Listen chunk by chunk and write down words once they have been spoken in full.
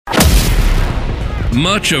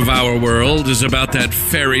Much of our world is about that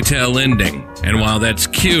fairy tale ending, and while that's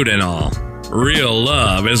cute and all, real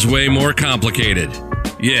love is way more complicated.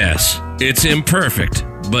 Yes, it's imperfect,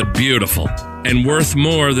 but beautiful, and worth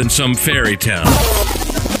more than some fairy tale.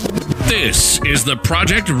 This is the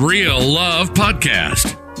Project Real Love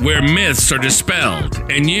podcast, where myths are dispelled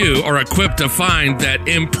and you are equipped to find that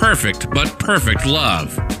imperfect but perfect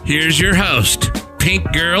love. Here's your host,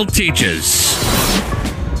 Pink Girl Teaches.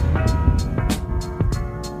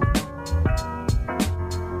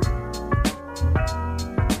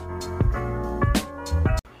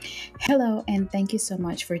 Hello, and thank you so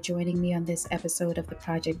much for joining me on this episode of the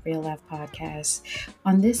Project Real Love podcast.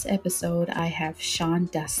 On this episode, I have Sean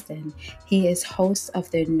Dustin. He is host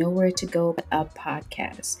of the Nowhere to Go But Up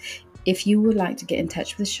podcast. If you would like to get in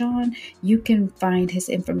touch with Sean, you can find his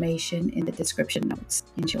information in the description notes.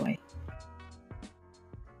 Enjoy.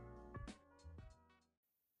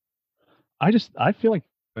 I feel like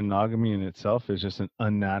monogamy in itself is just an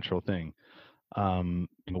unnatural thing.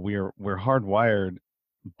 We're hardwired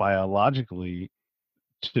biologically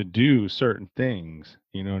to do certain things.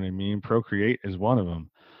 You know what I mean? Procreate is one of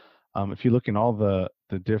them. If you look in all the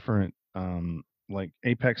different like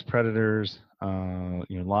apex predators,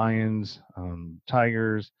 lions,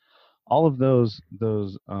 tigers, all of those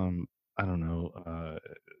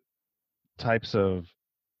types of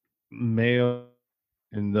male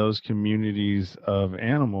in those communities of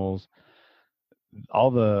animals,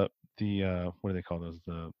 all the what do they call those?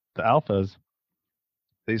 The alphas,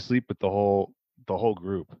 they sleep with the whole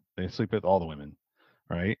group. They sleep with all the women,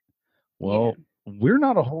 right? Well, we're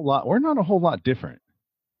not a whole lot different,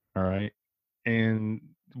 all right? And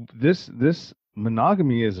this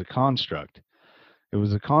monogamy is a construct. It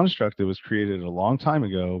was a construct that was created a long time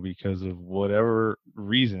ago because of whatever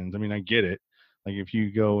reasons. I mean, I get it. Like if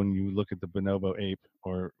you go and you look at the bonobo ape,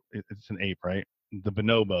 or it's an ape, right? The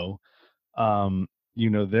bonobo,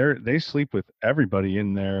 they sleep with everybody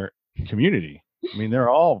in their community. I mean, they're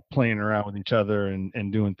all playing around with each other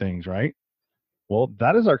and doing things, right? Well,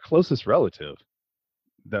 that is our closest relative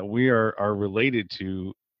that we are related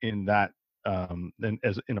to in that,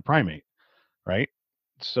 as in a primate, right?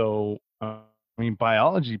 So,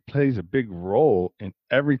 biology plays a big role in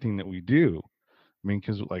everything that we do. I mean,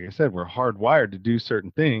 because like I said, we're hardwired to do certain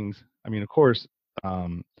things. I mean, of course,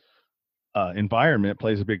 environment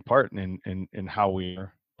plays a big part in how we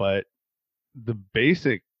are, but the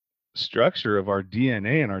basic structure of our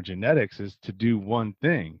DNA and our genetics is to do one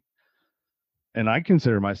thing. And I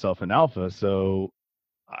consider myself an alpha, so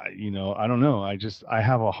I don't know. I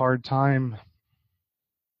have a hard time.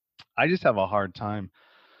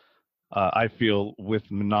 I feel with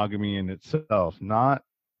monogamy in itself. Not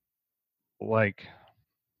like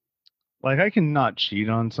I cannot cheat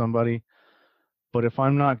on somebody, but if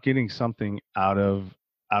I'm not getting something out of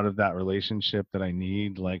that relationship that I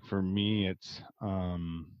need, like for me, it's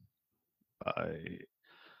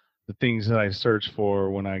the things that I search for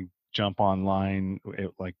when I jump online.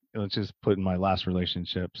 Let's just put in my last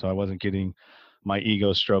relationship. So I wasn't getting my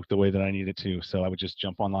ego stroked the way that I needed to. So I would just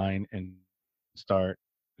jump online and start,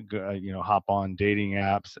 hop on dating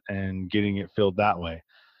apps and getting it filled that way.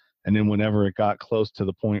 And then whenever it got close to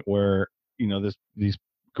the point where, these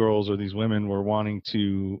girls or these women were wanting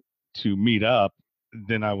to meet up,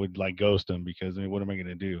 then I would ghost them, because what am I going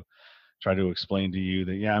to do? Try to explain to you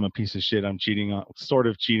that, yeah, I'm a piece of shit. I'm cheating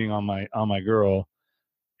on my girl.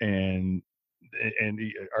 And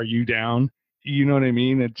are you down? You know what I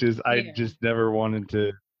mean? It just, I just never wanted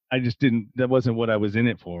to, that wasn't what I was in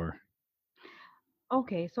it for.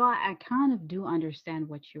 Okay, so I kind of do understand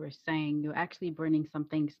what you were saying. You're actually bringing some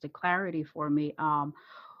things to clarity for me.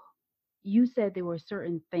 You said there were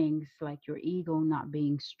certain things like your ego not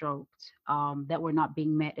being stroked, that were not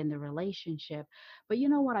being met in the relationship. But you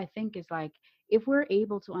know what I think is, if we're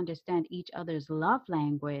able to understand each other's love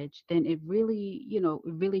language, then it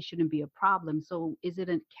really shouldn't be a problem. So is it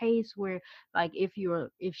a case where,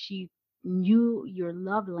 if she knew your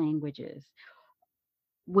love languages,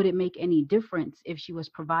 would it make any difference if she was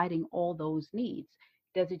providing all those needs?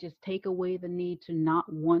 Does it just take away the need to not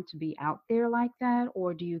want to be out there like that?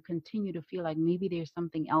 Or do you continue to feel like maybe there's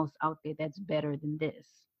something else out there that's better than this?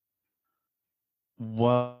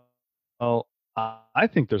 Well, I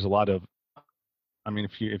think there's a lot of,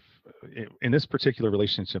 if in this particular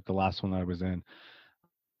relationship, the last one that I was in,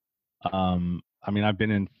 I've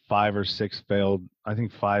been in 5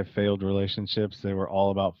 failed relationships. They were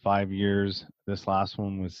all about 5 years. This last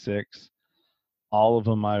one was 6. All of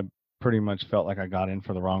them, I pretty much felt like I got in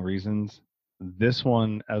for the wrong reasons. This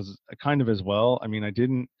one as well.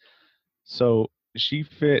 So she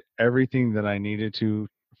fit everything that I needed to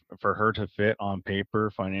for her to fit on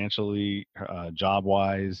paper, financially, job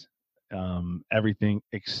wise, everything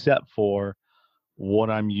except for what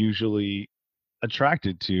I'm usually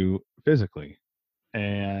attracted to physically.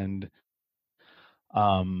 And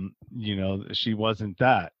she wasn't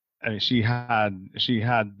that. I mean, she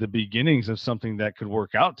had the beginnings of something that could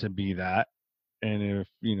work out to be that. And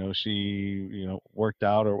if she worked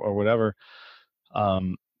out or whatever,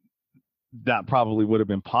 um, that probably would have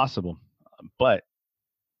been possible. But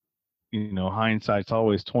hindsight's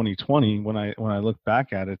always 2020. When I look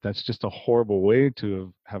back at it, that's just a horrible way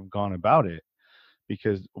to have gone about it.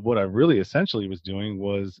 Because what I really essentially was doing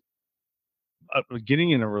was getting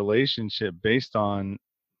in a relationship based on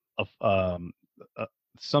a,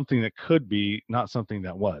 something that could be, not something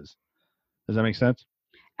that was. Does that make sense?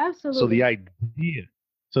 So the Absolutely. idea,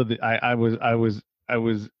 I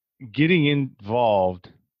was getting involved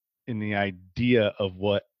in the idea of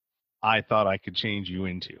what I thought I could change you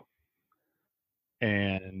into,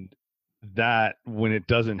 and that when it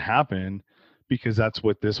doesn't happen, because that's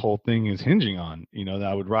what this whole thing is hinging on. That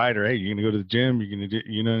I would ride her. Hey, you're gonna go to the gym. You're gonna do.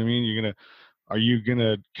 You know what I mean? Are you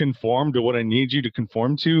gonna conform to what I need you to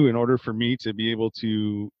conform to in order for me to be able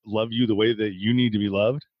to love you the way that you need to be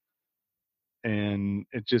loved? And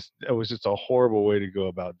it was just a horrible way to go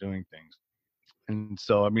about doing things. And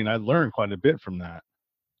so, I mean, I learned quite a bit from that.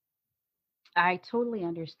 I totally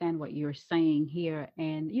understand what you're saying here.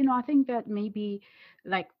 And, I think that maybe,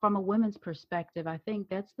 like, from a woman's perspective, I think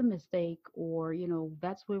that's the mistake, or,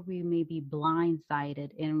 that's where we may be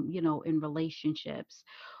blindsided in, in relationships.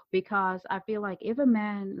 Because I feel like if a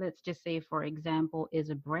man, let's just say, for example,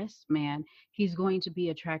 is a breast man, he's going to be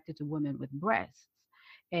attracted to women with breasts.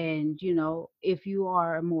 And, if you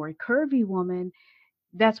are a more curvy woman,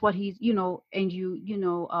 that's what he's,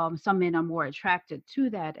 and some men are more attracted to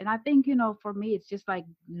that. And I think, for me, it's just like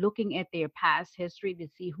looking at their past history to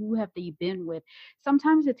see who have they been with.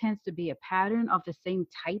 Sometimes it tends to be a pattern of the same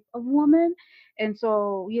type of woman. And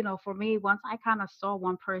so, for me, once I kind of saw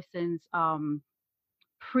one person's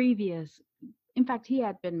previous, in fact, he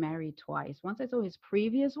had been married twice. Once I saw his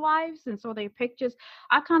previous wives and saw their pictures,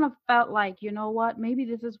 I kind of felt like, you know what, maybe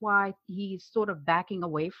this is why he's sort of backing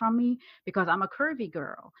away from me, because I'm a curvy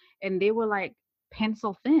girl and they were like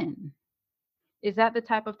pencil thin. Is that the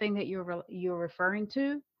type of thing that you're referring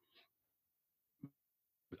to?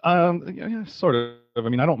 Yeah, yeah, sort of. I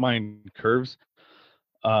mean, I don't mind curves.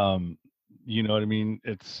 Um, you know what I mean?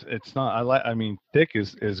 It's not. I mean, thick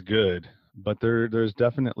is good, but there's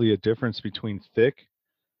definitely a difference between thick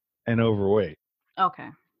and overweight. Okay.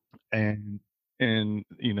 And it's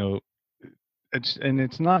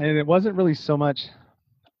not, and it wasn't really so much.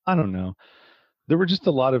 I don't know. There were just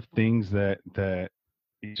a lot of things that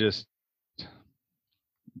just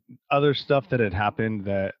other stuff that had happened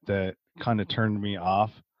that kind of turned me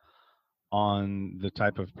off on the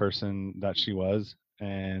type of person that she was.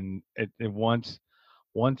 And it once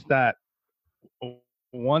that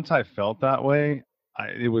once I felt that way,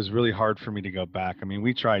 it was really hard for me to go back. I mean,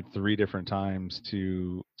 we tried 3 different times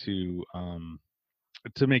to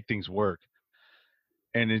make things work,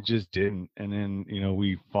 and it just didn't. And then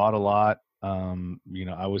we fought a lot.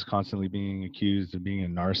 I was constantly being accused of being a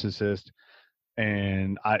narcissist,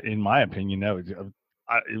 and in my opinion, that was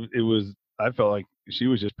it was. I felt like she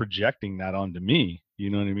was just projecting that onto me. You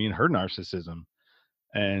know what I mean? Her narcissism.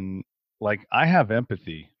 And like, I have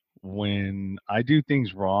empathy when I do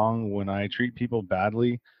things wrong, when I treat people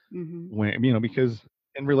badly, Hmm. when because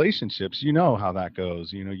in relationships, how that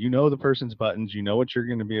goes. The person's buttons. You know what you're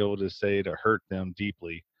going to be able to say to hurt them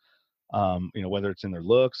deeply. Whether it's in their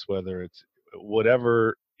looks, whether it's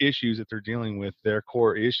whatever issues that they're dealing with, their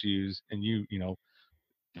core issues, and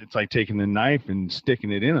it's like taking the knife and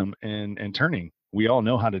sticking it in them and turning. We all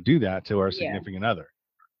know how to do that to our Yeah, significant other,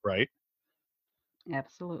 right?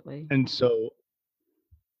 absolutely. And so,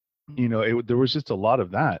 there was just a lot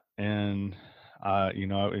of that. And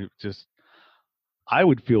it just, I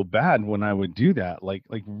would feel bad when I would do that, like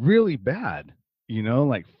really bad,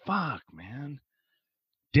 like, fuck, man,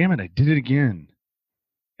 damn it, I did it again.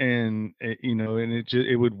 And and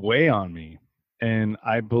it would weigh on me. And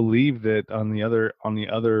I believe that on the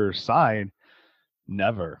other side,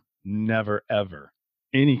 never ever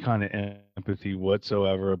any kind of empathy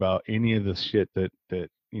whatsoever about any of the shit that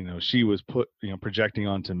she was projecting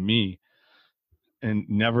onto me, and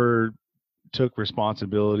never took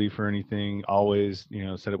responsibility for anything. Always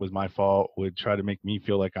said it was my fault, would try to make me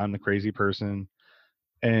feel like I'm the crazy person.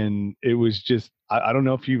 And it was just, I don't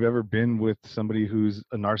know if you've ever been with somebody who's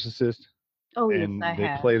a narcissist, Oh, yes, I and have.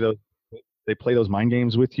 they play those mind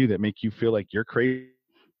games with you that make you feel like you're crazy,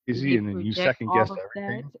 They and then you project second all guess of that.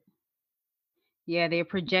 everything. Yeah, they're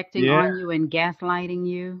projecting Yeah, on you and gaslighting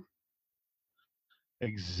you.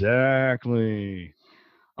 exactly.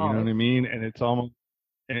 You Oh, know what I it's mean? And it's almost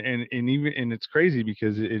and even and it's crazy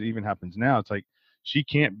because it even happens now. It's like she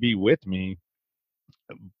can't be with me,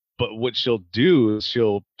 but what she'll do is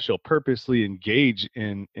she'll purposely engage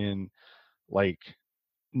in like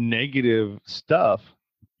negative stuff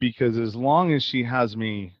because as long as she has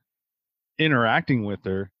me interacting with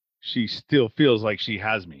her, she still feels like she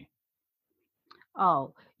has me.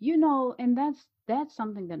 oh, and that's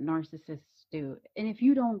something that narcissists do. And if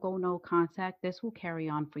you don't go no contact, this will carry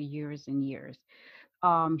on for years and years.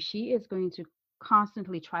 She is going to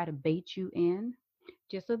constantly try to bait you in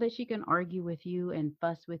just so that she can argue with you and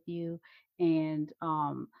fuss with you, and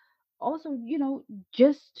also,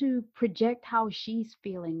 just to project how she's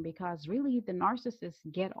feeling, because really the narcissists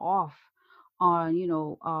get off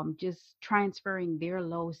on, just transferring their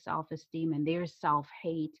low self-esteem and their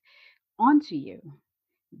self-hate onto you.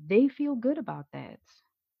 They feel good about that.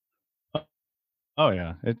 Oh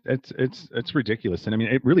yeah, it's ridiculous, and I mean,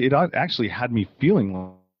 actually had me feeling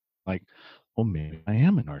like, well, maybe I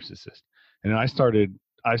am a narcissist, and then I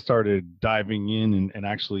started diving in and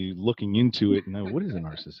actually looking into it, and what is a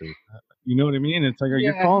narcissist? You know what I mean? It's like,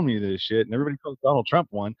 you're Yeah. calling me this shit, and everybody calls Donald Trump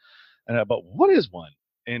one, but what is one?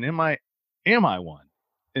 And am I one?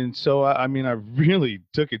 And so I mean, I really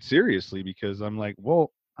took it seriously because I'm like,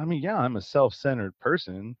 well, I mean, yeah, I'm a self-centered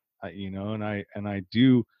person,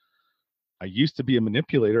 I used to be a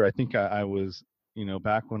manipulator. I think I was,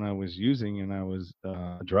 back when I was using and I was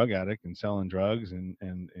a drug addict and selling drugs and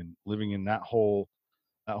living in that whole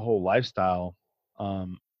lifestyle.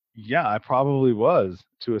 Um, yeah, I probably was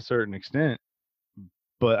to a certain extent,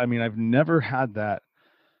 but I mean, I've never had that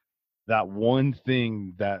one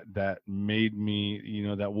thing that made me,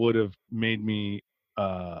 that would have made me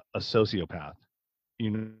a sociopath. You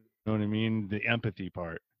know what I mean? The empathy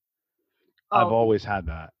part. I've Oh, always had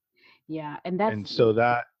that, yeah. And and that's, so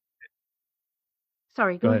that.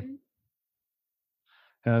 sorry, Go go ahead. ahead.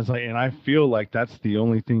 And I was like, and I feel like that's the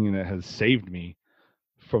only thing that has saved me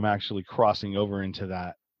from actually crossing over into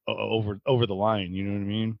that over the line. You know what I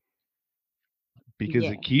mean? Because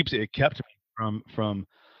Yeah. it kept me from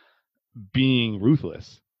being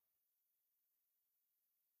ruthless,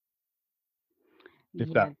 if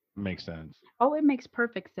Yeah. that makes sense. Oh, it makes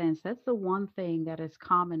perfect sense. That's the one thing that is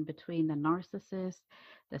common between the narcissist,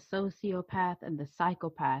 the sociopath, and the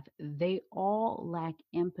psychopath. They all lack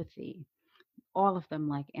empathy. All of them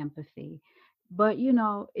lack empathy. But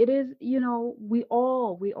it is, we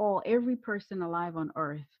all, every person alive on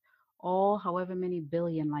earth, all however many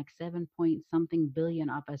billion, like 7 point something billion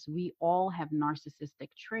of us, we all have narcissistic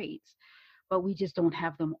traits, but we just don't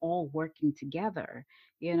have them all working together,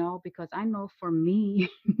 because I know for me,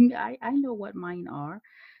 I know what mine are,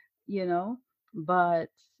 you know, but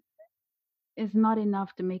it's not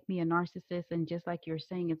enough to make me a narcissist. And just like you're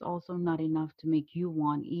saying, it's also not enough to make you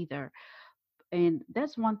one either. And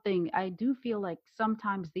that's one thing I do feel like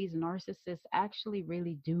sometimes these narcissists actually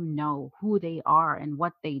really do know who they are and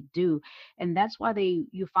what they do. And that's why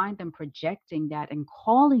you find them projecting that and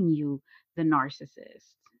calling you the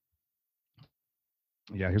narcissist.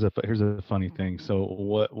 Yeah, here's a funny thing. So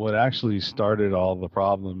what actually started all the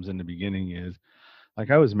problems in the beginning is,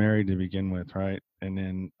 like, I was married to begin with, right? And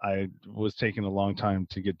then I was taking a long time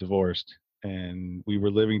to get divorced, and we were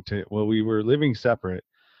living separate,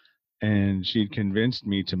 and she'd convinced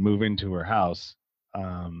me to move into her house.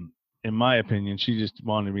 Um, in my opinion, she just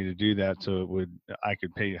wanted me to do that so I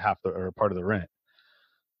could pay half the or part of the rent.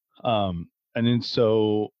 And then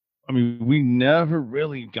so I mean, we never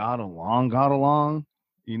really got along.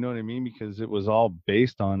 You know what I mean? Because it was all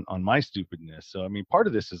based on my stupidness. So I mean, part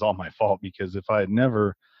of this is all my fault because if I had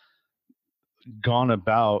never gone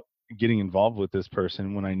about getting involved with this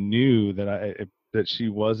person when I knew that she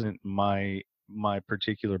wasn't my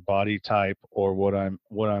particular body type or what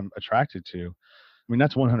I'm attracted to. I mean,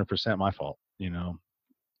 that's 100% my fault.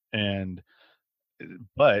 And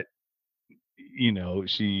but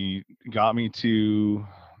she got me to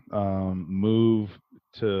move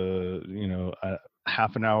to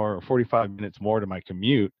half an hour or 45 minutes more to my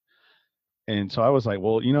commute. And so I was like,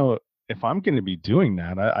 well, if I'm going to be doing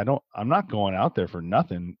that, I'm not going out there for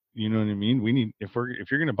nothing. You know what I mean? If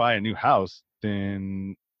you're going to buy a new house,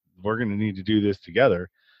 then we're going to need to do this together.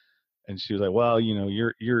 And she was like, well,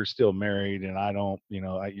 you're still married, and I don't,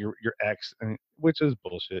 your ex, which is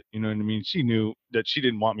bullshit. You know what I mean? She knew that she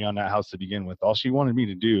didn't want me on that house to begin with. All she wanted me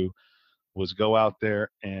to do was go out there,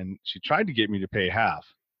 and she tried to get me to pay half.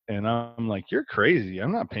 And I'm like, you're crazy.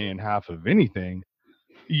 I'm not paying half of anything.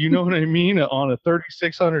 You know what I mean? On a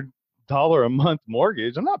 $3,600 $1,000 a month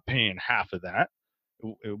mortgage. I'm not paying half of that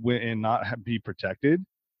and not be protected.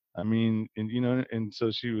 I mean, and and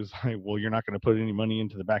so she was like, well, you're not going to put any money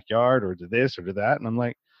into the backyard or to this or to that. And I'm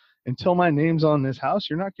like, until my name's on this house,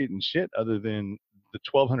 you're not getting shit other than the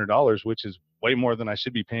 $1,200, which is way more than I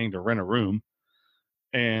should be paying to rent a room,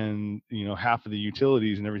 and half of the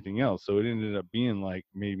utilities and everything else. So it ended up being like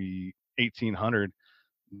maybe 1,800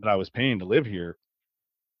 that I was paying to live here.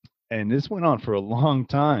 And this went on for a long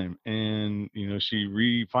time. And she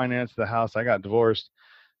refinanced the house. I got divorced,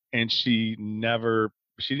 and she didn't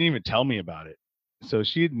even tell me about it. So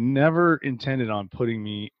she had never intended on putting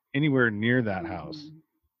me anywhere near that house. Mhm.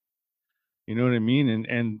 You know what I mean?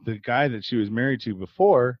 And the guy that she was married to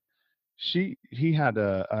before, he had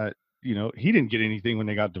he didn't get anything when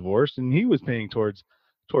they got divorced, and he was paying towards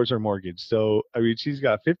her mortgage. So I mean, she's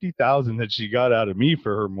got 50,000 that she got out of me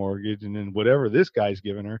for her mortgage, and then whatever this guy's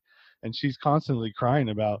giving her, and she's constantly crying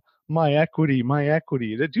about my equity, my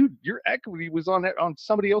equity. Dude, your equity was on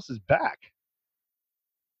somebody else's back.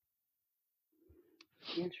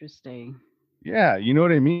 Interesting. Yeah, you know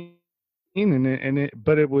what I mean?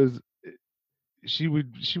 But it was, she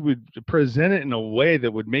would present it in a way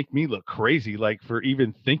that would make me look crazy, like for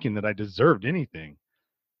even thinking that I deserved anything.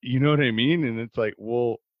 You know what I mean? And it's like,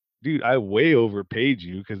 well, dude, I way overpaid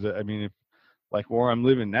you, because I mean, if like where I'm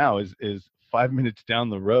living now is 5 minutes down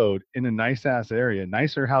the road in a nice ass area,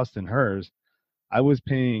 nicer house than hers. I was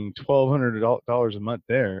paying $1,200 a month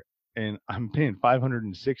there, and I'm paying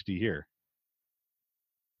 560 here.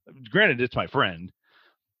 Granted, it's my friend,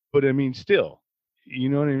 but I mean, still, you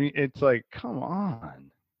know what I mean? It's like, come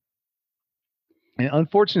on. And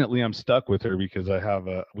unfortunately, I'm stuck with her because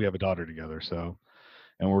we have a daughter together, so,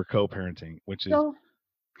 and we're co-parenting, which is, So,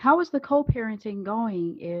 how is the co-parenting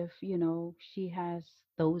going if, she has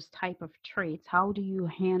those type of traits? How do you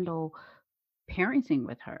handle parenting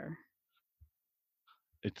with her?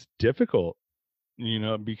 it's difficult,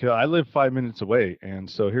 because I live 5 minutes away, and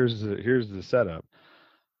so here's the setup.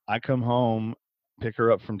 I come home, pick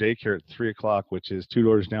her up from daycare at 3 o'clock, which is two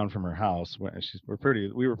doors down from her house. We were pretty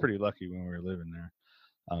lucky when we were living there.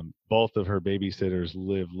 Both of her babysitters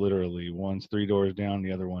live literally, one's 3 doors down,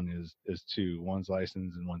 the other one is two. One's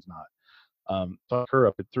licensed and one's not. Pick her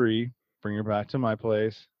up at 3, bring her back to my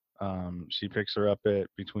place. She picks her up at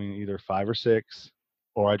between either 5 or 6,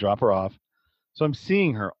 or I drop her off. So I'm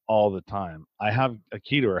seeing her all the time. I have a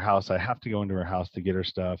key to her house. I have to go into her house to get her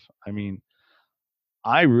stuff. I mean,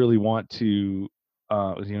 I really want to,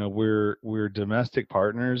 we're domestic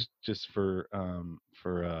partners just we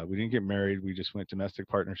didn't get married. We just went domestic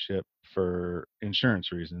partnership for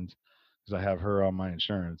insurance reasons, because I have her on my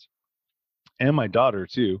insurance and my daughter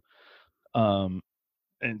too. Um,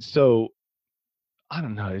 and so I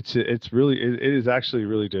don't know. It is actually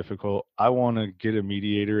really difficult. I want to get a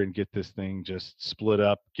mediator and get this thing just split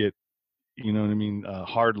up. Get, you know what I mean,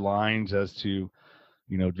 hard lines as to,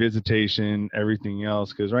 visitation, everything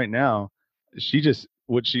else. Because right now,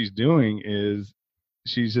 what she's doing is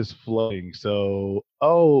she's just floating. So,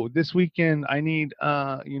 oh, this weekend I need,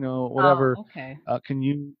 Oh, whatever. okay. Can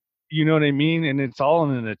you know what I mean? And it's all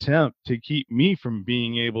in an attempt to keep me from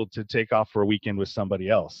being able to take off for a weekend with somebody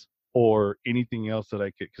else or anything else that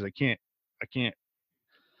I could, because I can't,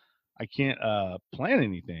 plan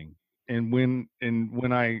anything. And when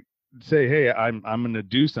I say, hey, I'm going to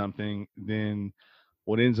do something, then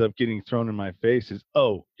what ends up getting thrown in my face is,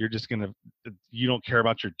 oh, you don't care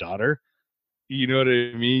about your daughter. You know what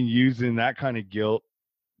I mean? Using that kind of guilt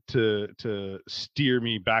to steer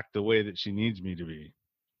me back the way that she needs me to be.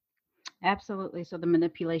 Absolutely. So the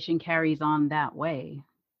manipulation carries on that way.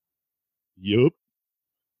 Yup.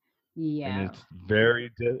 And Yeah.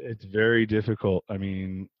 it's very difficult.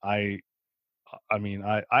 I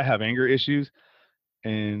have anger issues,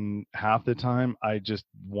 and half the time I just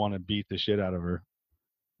want to beat the shit out of her,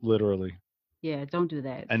 literally. Yeah, don't do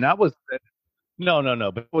that. And that was no, no, no.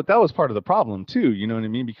 But that was part of the problem too. You know what I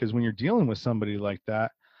mean? Because when you're dealing with somebody like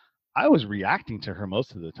that, I was reacting to her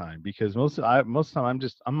most of the time, because most of the time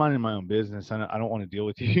I'm minding my own business. I don't want to deal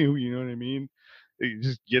with you. You know what I mean?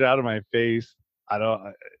 Just get out of my face. I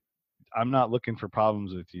don't. I'm not looking for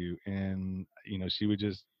problems with you. And she would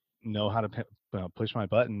just know how to push my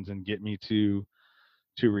buttons and get me to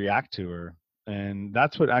react to her. And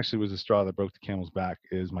that's what actually was the straw that broke the camel's back,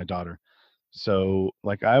 is my daughter. So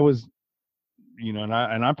like I was, and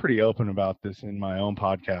I'm pretty open about this in my own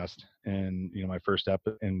podcast, and my first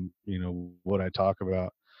episode, and what I talk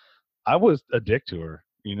about. I was a dick to her.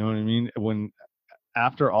 You know what I mean? When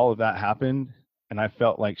After all of that happened, and I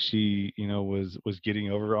felt like she, was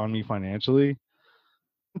getting over on me financially.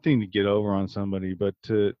 One thing to get over on somebody, but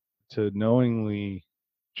to knowingly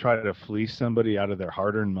try to fleece somebody out of their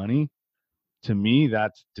hard-earned money, to me,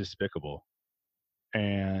 that's despicable.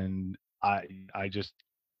 And I I just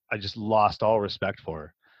I just lost all respect for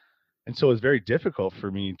her. And so it's very difficult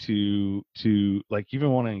for me to like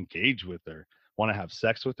even want to engage with her, want to have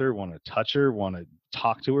sex with her, want to touch her, want to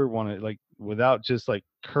talk to her, want to like without just like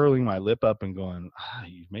curling my lip up and going,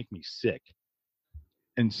 you make me sick.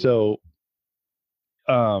 And so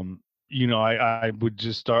I would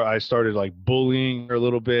just I started like bullying her a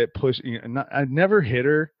little bit, pushing, I never hit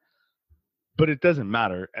her, but it doesn't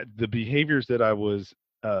matter. The behaviors that I was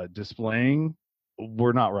displaying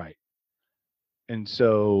were not right. And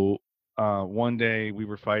so one day we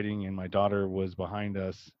were fighting, and my daughter was behind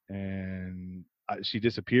us, and she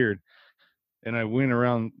disappeared. And I went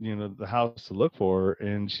around, the house to look for her,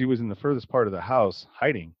 and she was in the furthest part of the house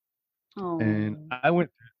hiding. And Oh.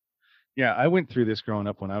 I went through this growing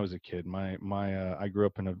up when I was a kid. I grew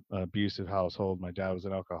up in an abusive household. My dad was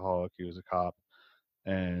an alcoholic. He was a cop,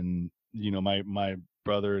 and my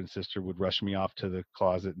brother and sister would rush me off to the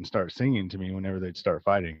closet and start singing to me whenever they'd start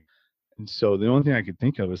fighting. And so the only thing I could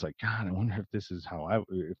think of was like, God, I wonder if this is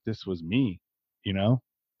if this was me, you know?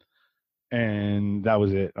 And that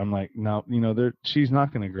was it. I'm like, no, she's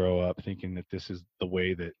not going to grow up thinking that this is the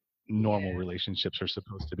way that normal Yeah. relationships are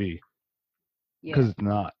supposed to be, because Yeah. it's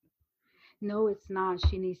not. No, it's not.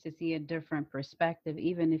 She needs to see a different perspective.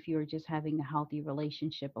 Even if you're just having a healthy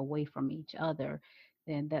relationship away from each other,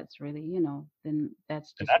 then that's really, then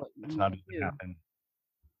that's And just what you that's need not to even do. happening.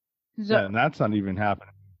 So, Yeah, and that's not even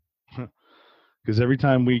happening. Because every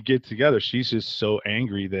time we get together, she's just so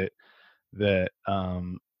angry that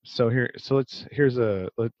so here's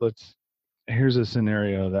a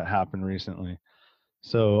scenario that happened recently.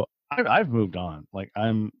 So I've moved on. Like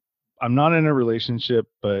I'm not in a relationship,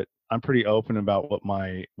 but I'm pretty open about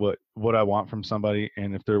what I want from somebody,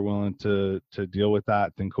 and if they're willing to deal with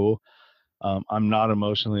that, then cool. I'm not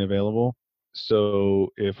emotionally available,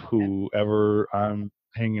 so if okay. whoever I'm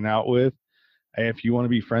hanging out with, hey, if you want to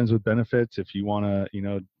be friends with benefits, if you want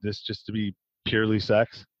to, this just to be purely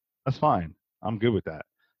sex, that's fine. I'm good with that.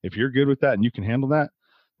 If you're good with that and you can handle that,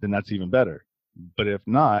 then that's even better. But if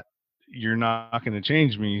not, you're not going to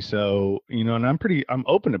change me. So, and I'm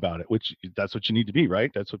open about it, which that's what you need to be,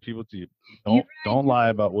 right? That's what people do. You really Don't do lie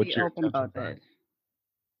need about to be what your open intentions about are.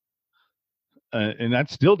 that. And that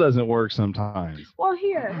still doesn't work sometimes. Well,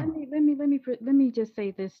 here, let me just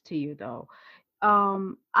say this to you though.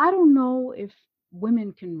 I don't know if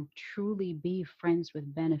women can truly be friends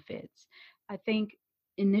with benefits. I think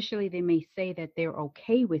initially they may say that they're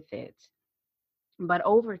okay with it, but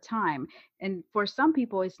over time, and for some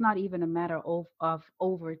people it's not even a matter of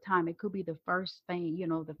over time, it could be the first thing,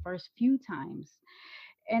 the first few times.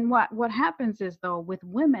 And what happens is though with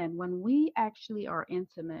women, when we actually are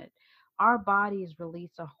intimate, our bodies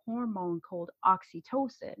release a hormone called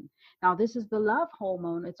oxytocin. Now this is the love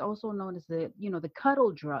hormone. It's also known as the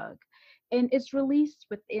cuddle drug, and it's released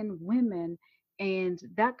within women, and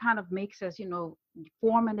that kind of makes us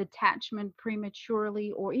form an attachment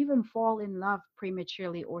prematurely, or even fall in love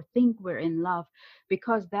prematurely, or think we're in love,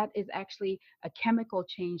 because that is actually a chemical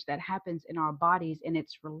change that happens in our bodies and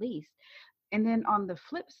it's released. And then on the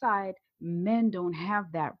flip side, men don't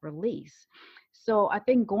have that release. So I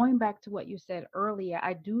think going back to what you said earlier,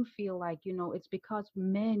 I do feel like, it's because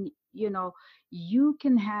men, you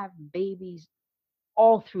can have babies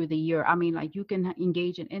all through the year. I mean, like you can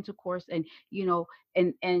engage in intercourse and,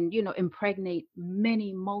 impregnate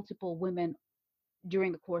many multiple women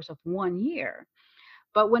during the course of 1 year.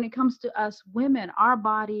 But when it comes to us women, our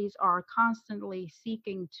bodies are constantly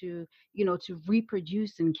seeking to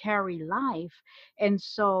reproduce and carry life. And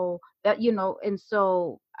so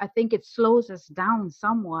I think it slows us down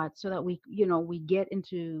somewhat, so that we get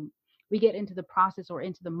into the process, or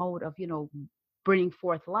into the mode of bringing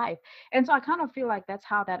forth life. And so I kind of feel like that's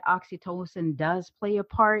how that oxytocin does play a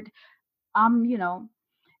part. um you know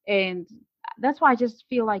and that's why I just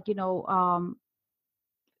feel like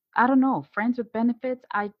I don't know, friends with benefits.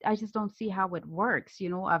 I just don't see how it works.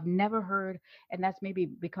 I've never heard, and that's maybe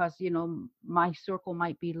because my circle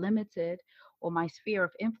might be limited, or my sphere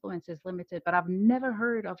of influence is limited. But I've never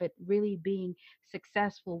heard of it really being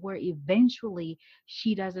successful, where eventually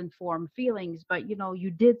she doesn't form feelings. But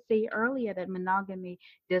you did say earlier that monogamy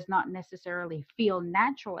does not necessarily feel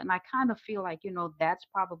natural, and I kind of feel like that's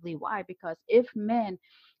probably why. Because if men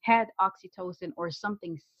had oxytocin or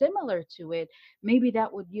something similar to it, maybe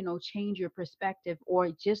that would change your perspective, or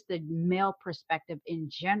just the male perspective in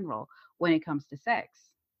general when it comes to sex.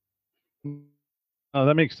 Oh,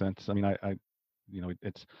 that makes sense. I mean,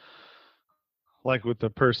 it's like with the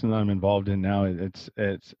person that I'm involved in now, it's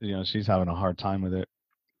she's having a hard time with it.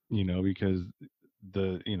 because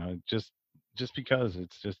just because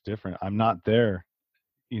it's just different. I'm not there,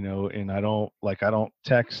 and I don't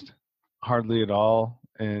text hardly at all.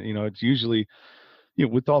 And, it's usually,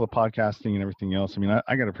 with all the podcasting and everything else, I mean,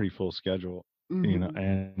 I got a pretty full schedule, Mm-hmm.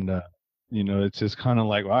 and, it's just kind of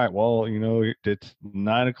like, all right, well, it's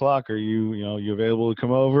 9 o'clock. Are you available to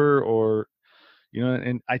come over? Or,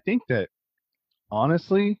 and I think that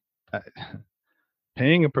honestly, uh,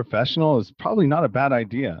 paying a professional is probably not a bad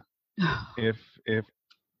idea. If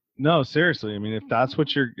No, seriously, I mean, if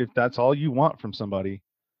that's all you want from somebody,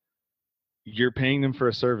 you're paying them for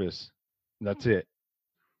a service. That's it.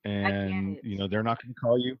 I get And, it. they're not going to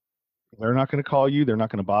call you. They're not going to call you. They're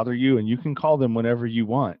not going to bother you. And you can call them whenever you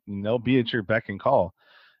want. And they'll be at your beck and call.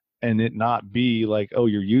 And it not be like, oh,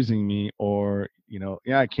 you're using me, or,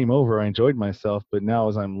 yeah, I came over, I enjoyed myself, but now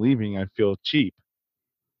as I'm leaving, I feel cheap.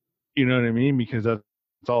 You know what I mean? Because that's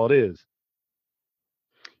all it is.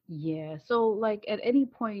 Yeah. So, like, at any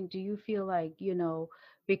point, do you feel like,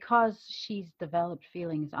 because she's developed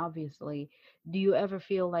feelings, obviously, do you ever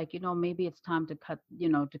feel like, maybe it's time to cut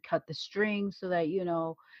the string so that,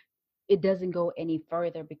 it doesn't go any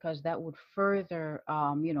further because that would further,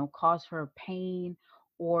 cause her pain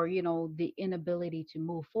or, the inability to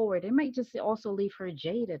move forward. It might just also leave her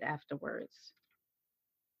jaded afterwards.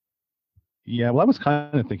 Yeah. Well, I was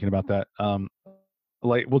kind of thinking about that.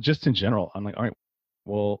 Like, well, just in general, I'm like, all right,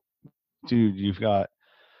 well, dude, you've got,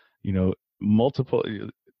 you know, multiple.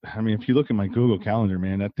 I mean, if you look at my Google Calendar,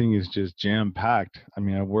 man, that thing is just jam packed. I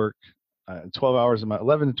mean, I work 12 hours of my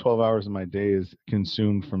 11 to 12 hours of my day is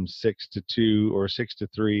consumed from 6 to 2 or 6 to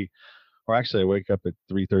 3, or actually I wake up at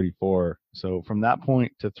 3:34. So from that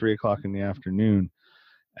point to 3 o'clock in the afternoon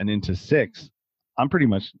and into 6, I'm pretty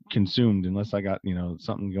much consumed unless I got,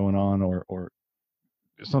 something going on, or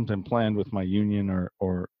something planned with my union,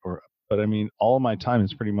 or but I mean, all of my time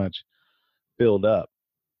is pretty much filled up.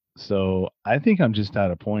 So I think I'm just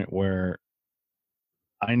at a point where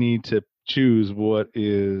I need to choose what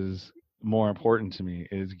is more important to me.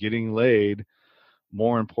 Is getting laid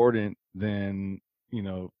more important than,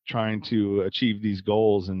 trying to achieve these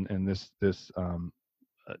goals, and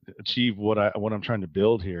achieve what I'm trying to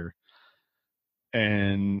build here?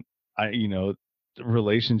 And I,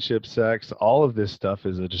 relationship, sex, all of this stuff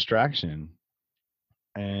is a distraction.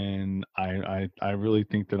 And I really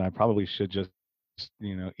think that I probably should just,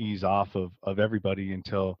 ease off of everybody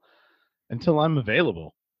until I'm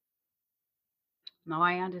available. No,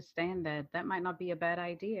 I understand that. That might not be a bad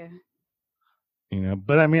idea.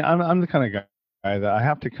 But I mean, I'm the kind of guy that I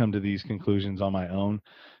have to come to these conclusions on my own.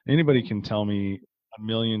 Anybody can tell me a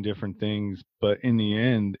million different things, but in the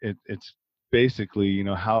end, it's basically,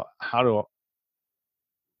 how do,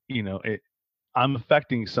 it, I'm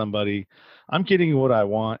affecting somebody. I'm getting what I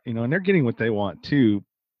want, and they're getting what they want too,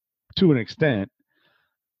 to an extent.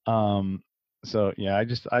 Um, so yeah, I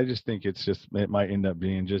just think it might end up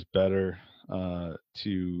being just better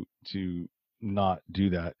to not do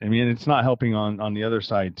that. I mean, it's not helping on the other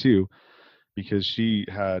side too, because she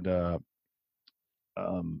had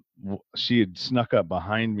snuck up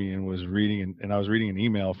behind me and was reading, and I was reading an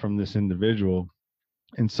email from this individual,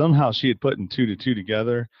 and somehow she had put in two to two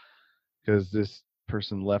together, because this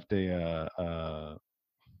person left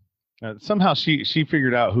somehow she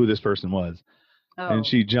figured out who this person was, and Oh,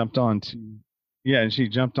 she jumped on to yeah, and she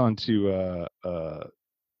jumped onto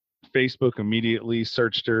Facebook immediately,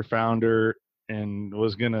 searched her, found her, and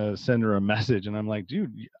was gonna send her a message. And I'm like,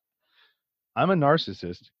 dude, I'm a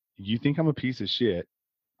narcissist. You think I'm a piece of shit.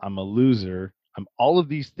 I'm a loser. I'm all of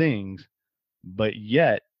these things, but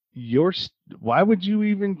yet why would you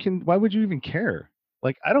even care?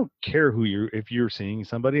 Like, I don't care if you're seeing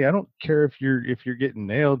somebody. I don't care if you're getting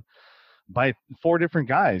nailed by four different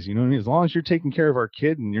guys. You know what I mean? As long as you're taking care of our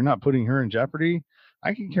kid and you're not putting her in jeopardy,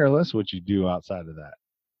 I can care less what you do outside of that.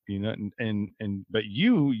 But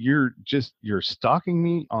you're stalking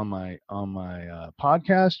me on my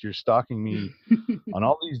podcast. You're stalking me on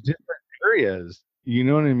all these different areas. You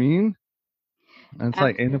know what I mean? And it's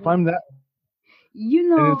like, and if I'm that, absolutely.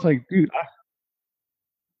 You and it's know, like, dude,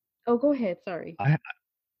 oh, go ahead. Sorry. I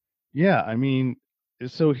yeah, I mean,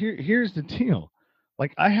 so here's the deal.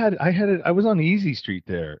 Like, I was on Easy Street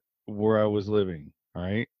there where I was living. All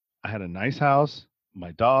right, I had a nice house,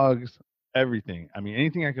 my dogs, everything. I mean,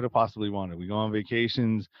 anything I could have possibly wanted. We go on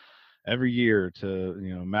vacations every year to,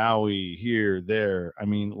 Maui, here, there. I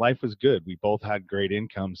mean, life was good. We both had great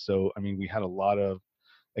income, so I mean, we had a lot of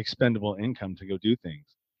expendable income to go do things.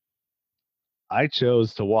 I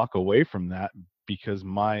chose to walk away from that because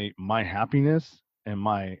my happiness and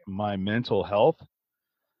my mental health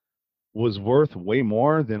was worth way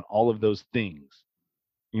more than all of those things.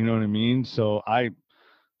 You know what I mean? So I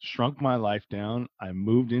shrunk my life down. I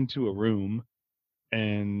moved into a room,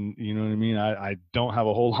 and you know what I mean? I don't have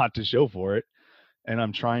a whole lot to show for it. And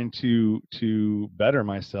I'm trying to better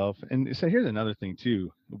myself. And so here's another thing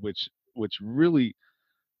too, which really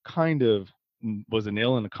kind of was a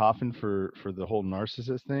nail in the coffin for the whole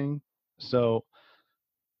narcissist thing. So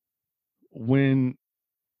when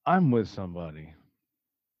I'm with somebody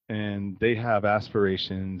and they have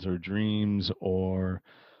aspirations or dreams or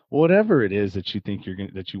whatever it is that you think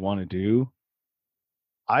that you want to do,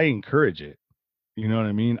 I encourage it. You know what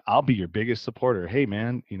I mean? I'll be your biggest supporter. Hey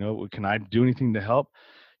man, can I do anything to help?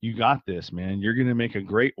 You got this, man. You're going to make a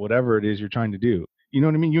great whatever it is you're trying to do. You know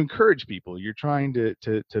what I mean? You encourage people. You're trying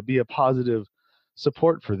to be a positive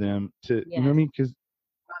support for them to, you know what I Yes. mean? Cuz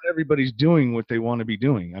not everybody's doing what they want to be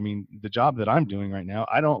doing. I mean, the job that I'm doing right now,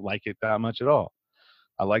 I don't like it that much at all.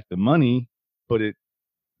 I like the money, but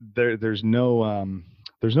there's no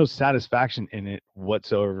satisfaction in it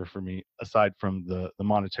whatsoever for me aside from the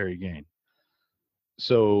monetary gain.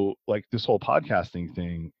 So like this whole podcasting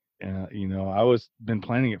thing, I was been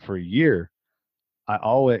planning it for a year. I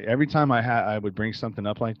always every time I would bring something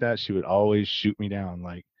up like that, she would always shoot me down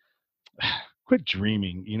like, quit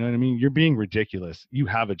dreaming. You know what I mean? You're being ridiculous. You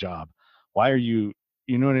have a job. Why are you?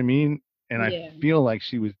 You know what I mean? And Yeah. I feel like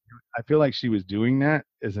she was doing that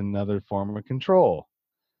as another form of control.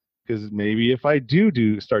 Because maybe if I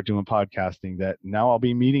do start doing podcasting, that now I'll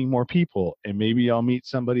be meeting more people, and maybe I'll meet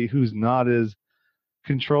somebody who's not as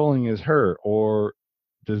controlling as her. Or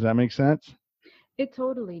does that make sense? It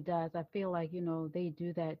totally does. I feel like, they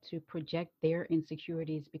do that to project their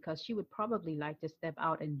insecurities because she would probably like to step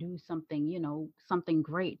out and do something, something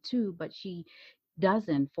great too, but she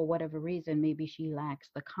doesn't for whatever reason. Maybe she lacks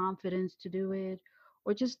the confidence to do it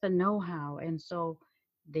or just the know how. And so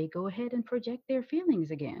they go ahead and project their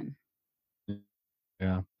feelings again.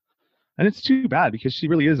 Yeah, and it's too bad because she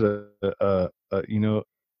really is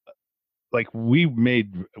like we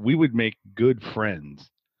would make good friends,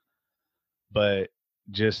 but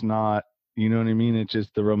just not. You know what I mean? It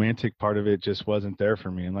just the romantic part of it just wasn't there for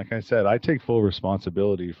me. And like I said, I take full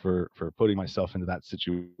responsibility for putting myself into that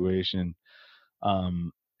situation,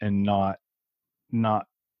 and not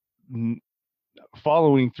n-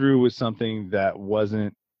 following through with something that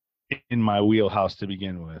wasn't in my wheelhouse to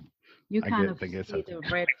begin with. You kind of I guess see that's the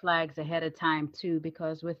red flags ahead of time too,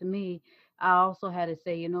 because with me, I also had to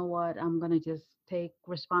say, you know what, I'm gonna just take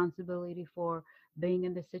responsibility for being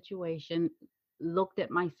in the situation, looked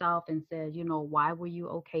at myself and said, why were you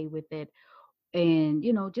okay with it? And,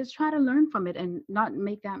 just try to learn from it and not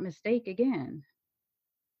make that mistake again.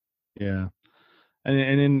 yeah.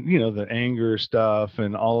 And then the anger stuff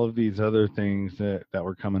and all of these other things that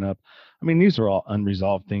were coming up. I mean, these were all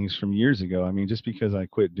unresolved things from years ago. I mean, just because I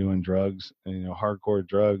quit doing drugs, and, hardcore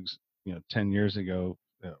drugs, 10 years ago,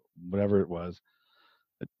 whatever it was,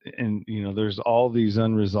 and there's all these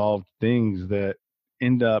unresolved things that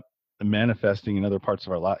end up manifesting in other parts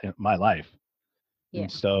of my life. Yeah.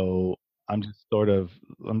 And so I'm just sort of,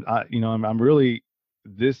 I'm really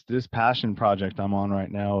this passion project I'm on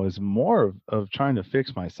right now is more of trying to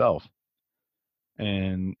fix myself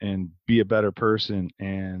and be a better person,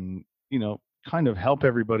 and kind of help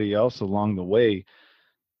everybody else along the way.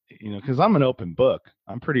 Because I'm an open book.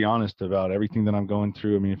 I'm pretty honest about everything that I'm going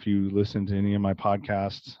through. I mean, if you listen to any of my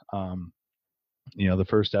podcasts, the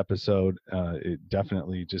first episode, it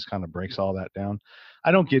definitely just kind of breaks all that down.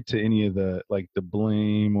 I don't get to any of the like the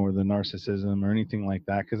blame or the narcissism or anything like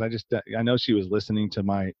that, because I know she was listening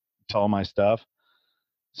to all my stuff,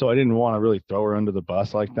 so I didn't want to really throw her under the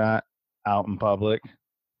bus like that out in public.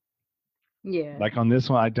 Yeah. Like on this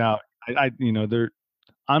one, I doubt. There.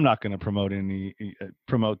 I'm not going to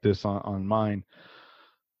promote this on mine,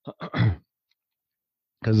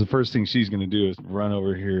 because the first thing she's going to do is run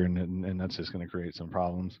over here, and that's just going to create some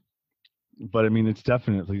problems. But I mean, it's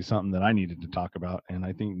definitely something that I needed to talk about, and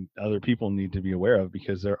I think other people need to be aware of,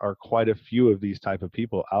 because there are quite a few of these type of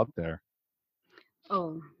people out there.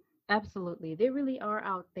 Oh, absolutely. They really are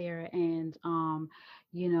out there. And,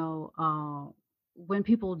 you know, when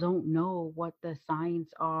people don't know what the signs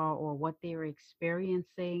are or what they're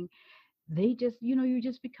experiencing, they just, you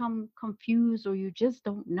just become confused or you just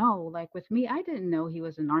don't know. Like with me, I didn't know he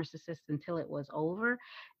was a narcissist until it was over.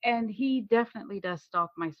 And he definitely does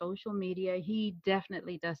stalk my social media. He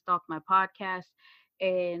definitely does stalk my podcast.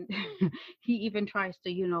 And he even tries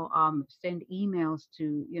to, send emails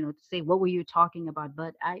to say, what were you talking about?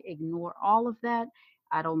 But I ignore all of that.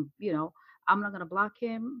 I don't, I'm not going to block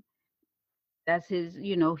him. That's his,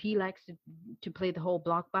 you know, he likes to play the whole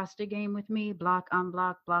blockbuster game with me, block,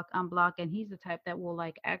 unblock. And he's the type that will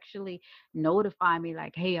like actually notify me,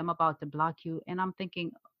 like, hey, I'm about to block you. And I'm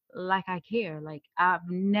thinking, like, I care. Like, I've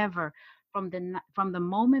never, from the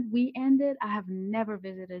moment we ended, I have never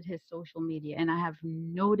visited his social media and I have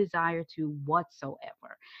no desire to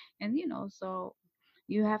whatsoever. And, you know, so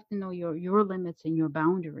you have to know your limits and your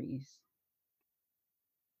boundaries.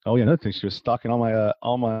 Oh yeah, another thing, she was stalking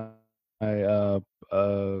all my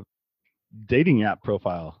dating app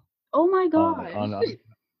profile Oh my on gosh.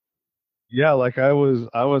 yeah, like I was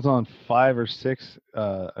on 5 or 6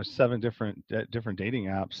 or 7 different dating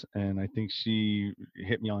apps, and I think she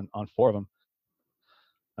hit me on 4 of them.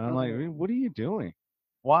 And I'm like, Oh. what are you doing?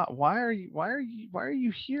 Why are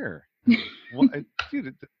you here? What,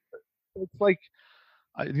 dude? It's like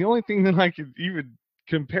the only thing that I could even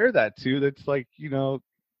compare that to. That's like,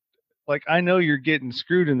 like I know you're getting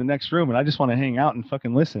screwed in the next room, and I just want to hang out and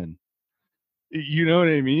fucking listen. You know what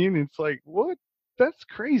I mean? It's like, what? That's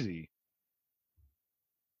crazy.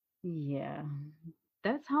 Yeah.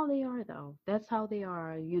 That's how they are, though. That's how they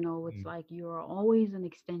are. You know, it's Mm. like you're always an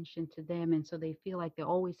extension to them. And so they feel like they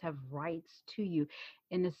always have rights to you.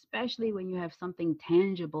 And especially when you have something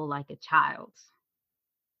tangible like a child.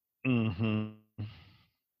 Mm-hmm.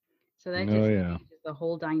 So that Oh just yeah. changes the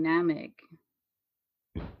whole dynamic.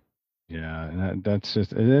 Yeah, and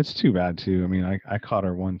that's too bad too. I mean, I caught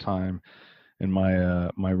her one time, and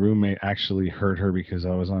my roommate actually heard her because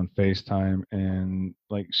I was on FaceTime, and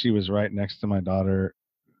like she was right next to my daughter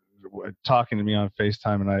talking to me on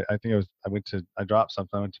FaceTime, and I think I dropped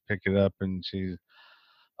something, I went to pick it up, and she's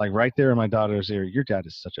like right there in my daughter's ear, your dad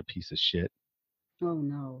is such a piece of shit. Oh,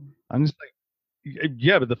 no. I'm just like,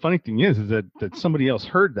 yeah, but the funny thing is that somebody else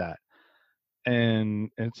heard that.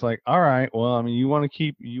 And it's like, all right, well, I mean, you want to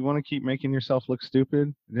keep making yourself look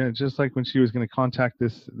stupid. Yeah, just like when she was going to contact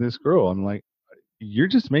this girl, I'm like, you're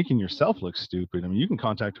just making yourself look stupid. I mean, you can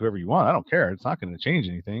contact whoever you want, I don't care, it's not going to change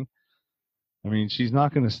anything. I mean, she's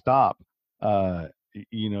not going to stop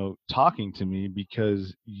talking to me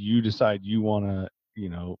because you decide you want to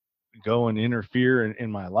go and interfere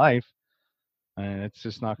in my life. And it's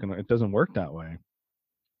just not going to, it doesn't work that way.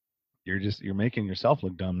 You're making yourself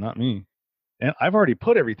look dumb, not me. And I've already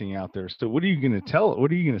put everything out there. So what are you going to tell?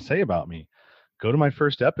 What are you going to say about me? Go to my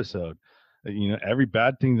first episode. Every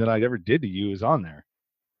bad thing that I ever did to you is on there.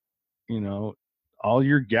 You know, all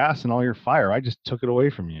your gas and all your fire, I just took it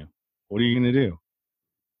away from you. What are you going to do?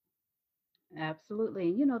 Absolutely.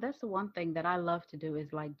 And, you know, that's the one thing that I love to do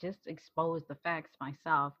is like just expose the facts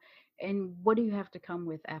myself. And what do you have to come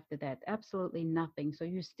with after that? Absolutely nothing. So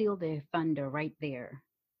you steal their thunder right there.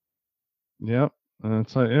 Yep. And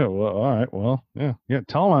it's like, yeah, well, all right, well, yeah, yeah.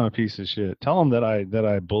 Tell them I'm a piece of shit. Tell them that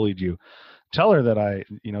I bullied you. Tell her that I,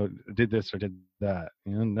 did this or did that.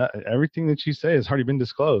 And everything that you say has already been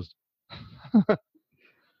disclosed.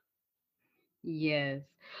 Yes.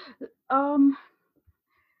 Um,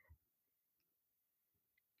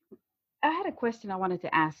 I had a question I wanted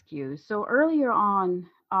to ask you. So earlier on,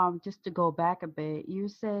 just to go back a bit, you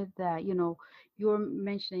said that, you know, you were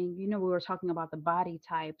mentioning, you know, we were talking about the body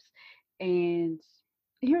types. And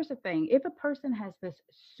here's the thing, if a person has this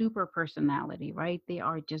super personality, right? They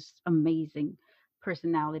are just amazing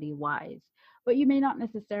personality wise, but you may not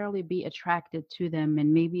necessarily be attracted to them.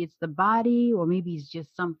 And maybe it's the body, or maybe it's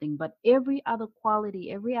just something, but every other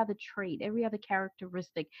quality, every other trait, every other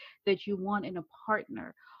characteristic that you want in a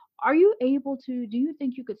partner, are you able to, do you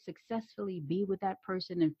think you could successfully be with that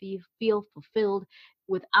person and feel fulfilled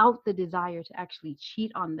without the desire to actually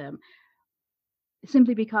cheat on them,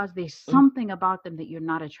 simply because there's something about them that you're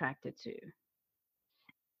not attracted to?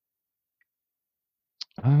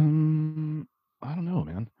 Um, I don't know,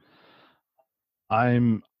 man.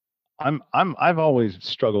 I'm I've always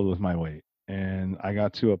struggled with my weight, and I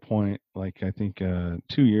got to a point like I think 2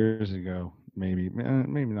 years ago, maybe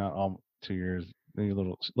not all 2 years, maybe a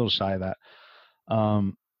little shy of that.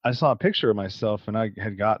 I saw a picture of myself, and I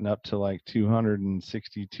had gotten up to like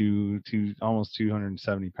 262, to almost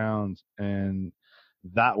 270 pounds, and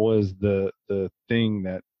that was the thing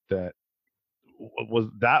that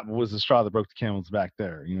was the straw that broke the camel's back.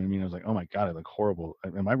 There, you know what I mean? I was like, oh my god, I look horrible.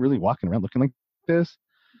 Am I really walking around looking like this?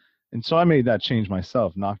 And so I made that change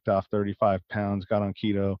myself, knocked off 35 pounds, got on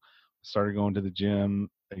keto, started going to the gym,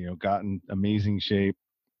 got in amazing shape.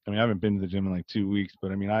 I mean, I haven't been to the gym in like 2 weeks,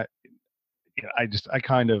 but I mean, I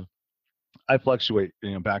kind of, I fluctuate,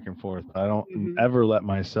 back and forth. I don't Hmm. ever let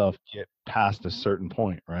myself get past a certain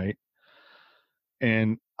point, right?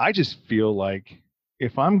 And I just feel like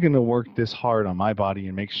if I'm going to work this hard on my body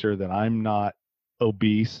and make sure that I'm not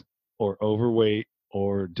obese or overweight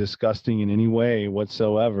or disgusting in any way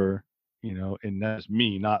whatsoever, and that's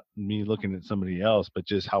me, not me looking at somebody else, but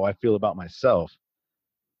just how I feel about myself.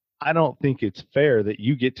 I don't think it's fair that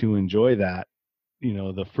you get to enjoy that,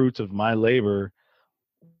 the fruits of my labor,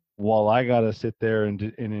 while I gotta sit there and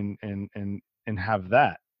have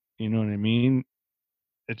that. You know what I mean?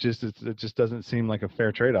 It just doesn't seem like a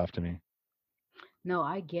fair trade off to me. No,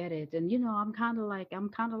 I get it. And I'm kind of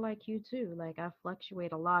like you too. Like I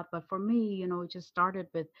fluctuate a lot, but for me, it just started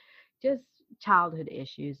with just childhood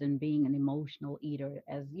issues and being an emotional eater,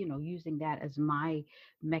 as, using that as my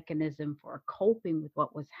mechanism for coping with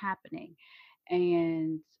what was happening.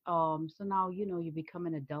 And so now, you become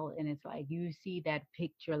an adult and it's like you see that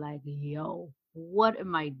picture like, yo, what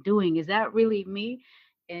am I doing? Is that really me?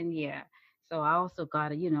 And yeah. So I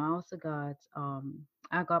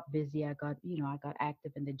got busy. I got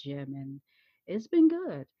active in the gym, and it's been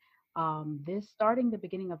good. This starting the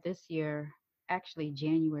beginning of this year, actually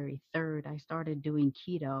January 3rd, I started doing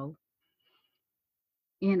keto,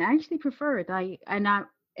 and I actually prefer it.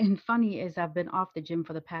 And funny is I've been off the gym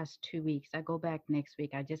for the past 2 weeks. I go back next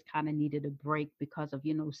week. I just kind of needed a break because of,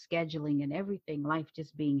 scheduling and everything, life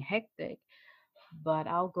just being hectic. But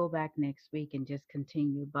I'll go back next week and just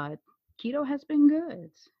continue. But keto has been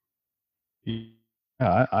good.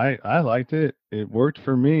 Yeah, I liked it. It worked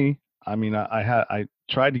for me. I mean, I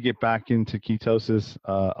tried to get back into ketosis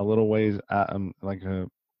a little ways, I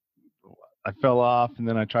fell off, and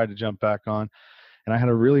then I tried to jump back on, and I had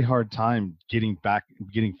a really hard time getting fat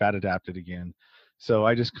adapted again. So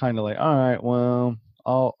I just kind of like, all right, well,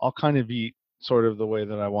 I'll kind of eat sort of the way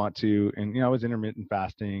that I want to, and I was intermittent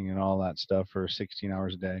fasting and all that stuff for 16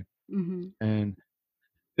 hours a day, Hmm. and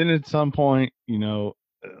then at some point,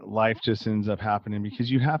 life just ends up happening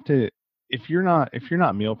because you have to. If you're not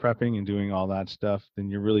meal prepping and doing all that stuff, then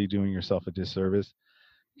you're really doing yourself a disservice,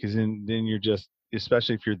 because then you're just,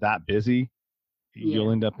 especially if you're that busy, you'll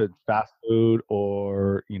Yeah. end up at fast food,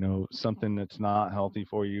 or something that's not healthy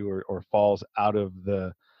for you, or falls out of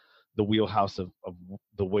the wheelhouse of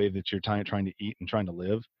the way that you're trying to eat and trying to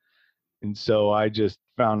live. And so I just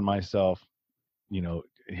found myself,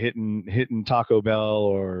 hitting Taco Bell,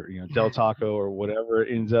 or Del Taco, or whatever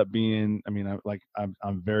it ends up being. I mean,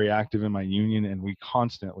 I'm very active in my union, and we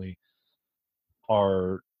constantly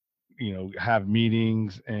are, have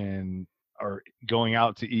meetings and are going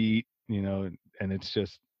out to eat, and it's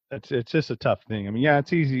just a tough thing. I mean, yeah,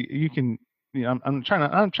 it's easy. You can, I'm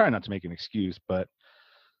trying not to make an excuse, but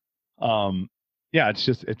um, yeah, it's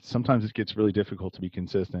sometimes it gets really difficult to be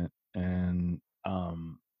consistent, and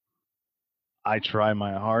I try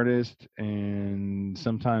my hardest, and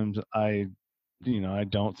sometimes I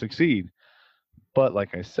don't succeed. But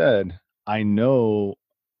like I said, I know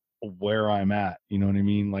where I'm at. You know what I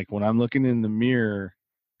mean? Like when I'm looking in the mirror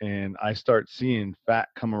and I start seeing fat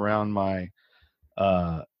come around my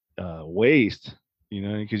uh, waist,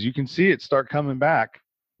 because you can see it start coming back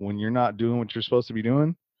when you're not doing what you're supposed to be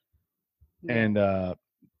doing. Yeah. And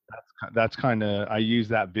that's kind of, I use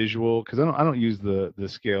that visual, because I don't use the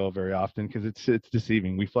scale very often, because it's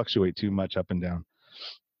deceiving. We fluctuate too much up and down.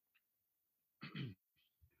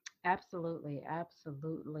 Absolutely,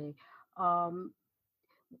 absolutely. Um,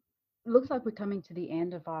 Looks like we're coming to the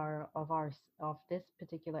end of this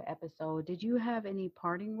particular episode. Did you have any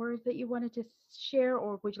parting words that you wanted to share,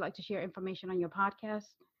 or would you like to share information on your podcast?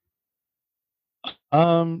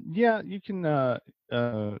 Yeah, you can.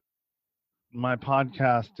 My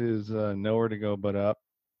podcast is Nowhere to Go But Up,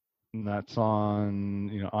 and that's on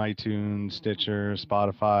iTunes, Stitcher,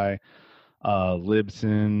 Spotify,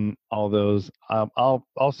 Libsyn, all those.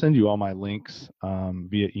 I'll send you all my links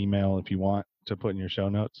via email if you want to put in your show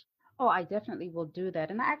notes. Oh, I definitely will do that.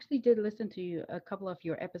 And I actually did listen to a couple of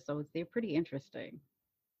your episodes. They're pretty interesting.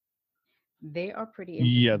 They are pretty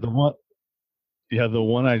Yeah, interesting. the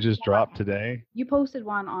one I just dropped today. You posted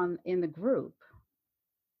one on in the group.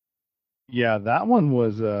 Yeah, that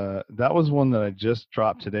was one that I just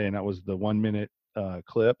dropped today, and that was the 1 minute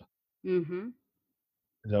clip. Mm-hmm.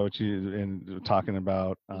 Is that what you and talking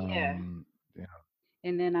about? Yeah.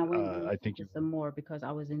 And then I went and I listened think to some more because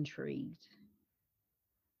I was intrigued.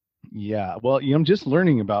 Yeah, well, I'm just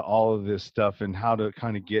learning about all of this stuff, and how to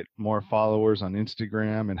kind of get more followers on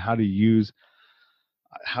Instagram, and how to use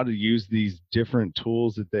these different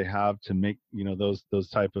tools that they have to make those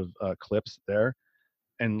type of clips there.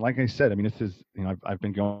 And like I said, I mean, this is I've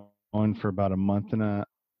been going for about a month and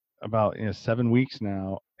about 7 weeks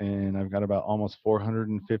now, and I've got about almost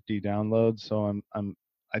 450 downloads. So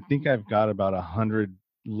I think I've got about 100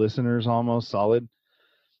 listeners almost solid,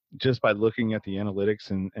 just by looking at the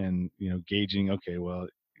analytics, and gauging, okay, well,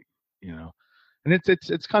 you know And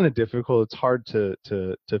it's kind of difficult. It's hard to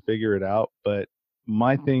figure it out. But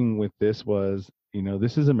my thing with this was,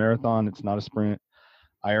 this is a marathon. It's not a sprint.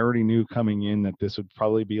 I already knew coming in that this would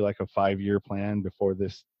probably be like a 5-year plan before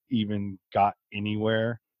this even got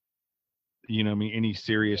anywhere. Any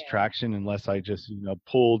serious traction, unless I just,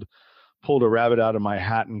 pulled a rabbit out of my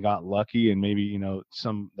hat and got lucky, and maybe, the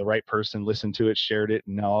right person listened to it, shared it,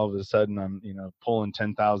 and now all of a sudden I'm, pulling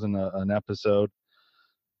 10,000 an episode.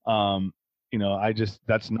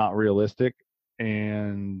 That's not realistic.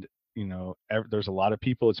 And, there's a lot of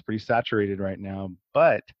people, it's pretty saturated right now,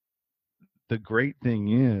 but the great thing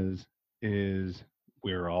is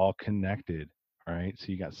we're all connected, right? So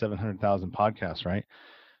you got 700,000 podcasts, right?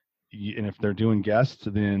 And if they're doing guests,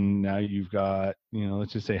 then now you've got,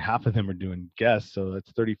 let's just say half of them are doing guests. So that's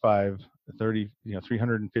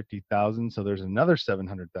 350,000. So there's another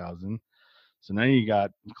 700,000. So now you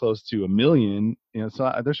got close to 1 million,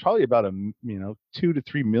 so there's probably about 2 to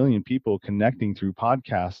 3 million people connecting through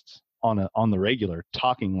podcasts on the regular,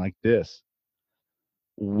 talking like this,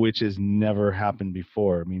 which has never happened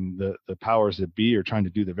before. I mean, the powers that be are trying to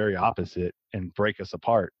do the very opposite and break us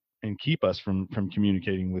apart and keep us from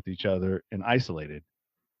communicating with each other and isolated.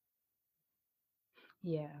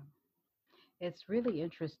 Yeah. It's really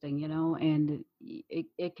interesting, and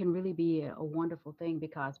it can really be a wonderful thing,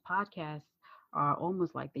 because podcasts are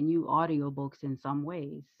almost like the new audiobooks in some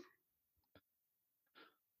ways.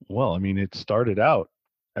 Well, I mean,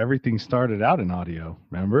 everything started out in audio.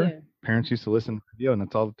 Remember? Yeah. Parents used to listen to video, and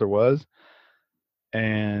that's all that there was.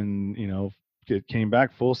 And, it came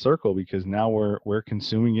back full circle, because now we're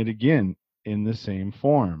consuming it again in the same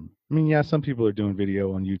form. I mean, yeah, some people are doing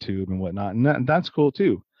video on YouTube and whatnot, and that's cool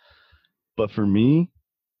too. But for me,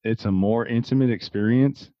 it's a more intimate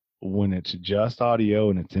experience when it's just audio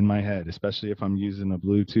and it's in my head, especially if I'm using a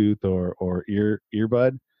Bluetooth or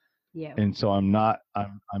earbud. Yeah. And so I'm not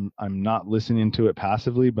listening to it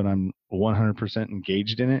passively, but I'm 100%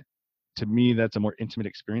 engaged in it. To me, that's a more intimate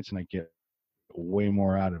experience, and I get way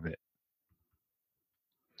more out of it.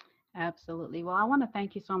 Absolutely. Well, I want to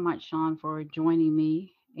thank you so much, Sean, for joining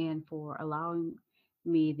me and for allowing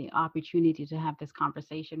me the opportunity to have this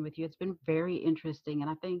conversation with you. It's been very interesting. And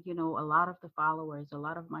I think, a lot of the followers, a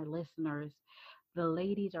lot of my listeners, the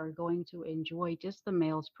ladies are going to enjoy just the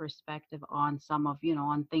male's perspective on some of,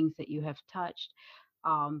 on things that you have touched.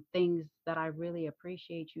 Things that I really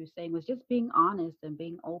appreciate you saying was just being honest and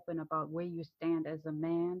being open about where you stand as a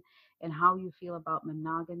man and how you feel about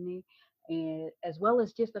monogamy. And as well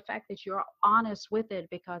as just the fact that you're honest with it,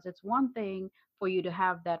 because it's one thing for you to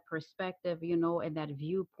have that perspective, and that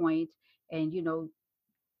viewpoint and,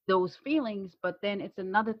 those feelings, but then it's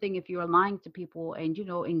another thing if you're lying to people and,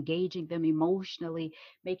 engaging them emotionally,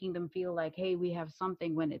 making them feel like, hey, we have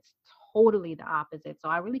something, when it's totally the opposite. So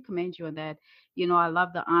I really commend you on that. I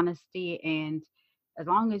love the honesty, and as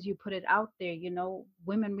long as you put it out there,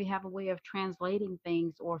 women, we have a way of translating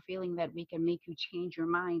things or feeling that we can make you change your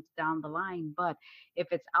mind down the line. But if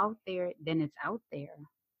it's out there, then it's out there.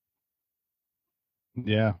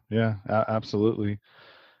 Yeah, absolutely.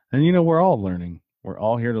 And, we're all learning. We're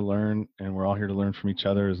all here to learn, and we're all here to learn from each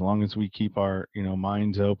other. As long as we keep our,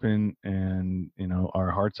 minds open and,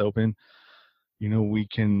 our hearts open, we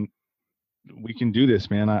can do this,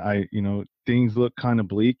 man. I things look kind of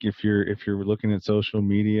bleak if you're looking at social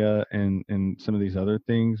media and some of these other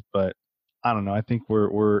things, but I don't know. I think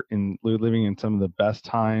we're living in some of the best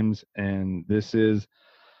times, and this is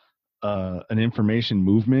an information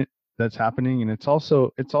movement that's happening, and it's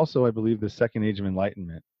also I believe the second age of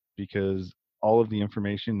enlightenment, because all of the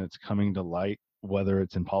information that's coming to light, whether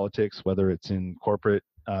it's in politics, whether it's in corporate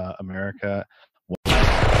America.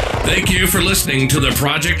 Thank you for listening to the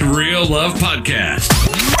Project Real Love podcast.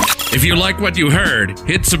 If you like what you heard,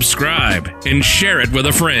 hit subscribe and share it with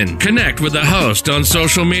a friend. Connect with the host on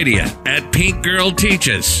social media at Pink Girl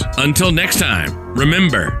Teaches. Until next time,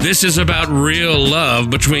 remember, this is about real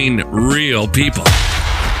love between real people.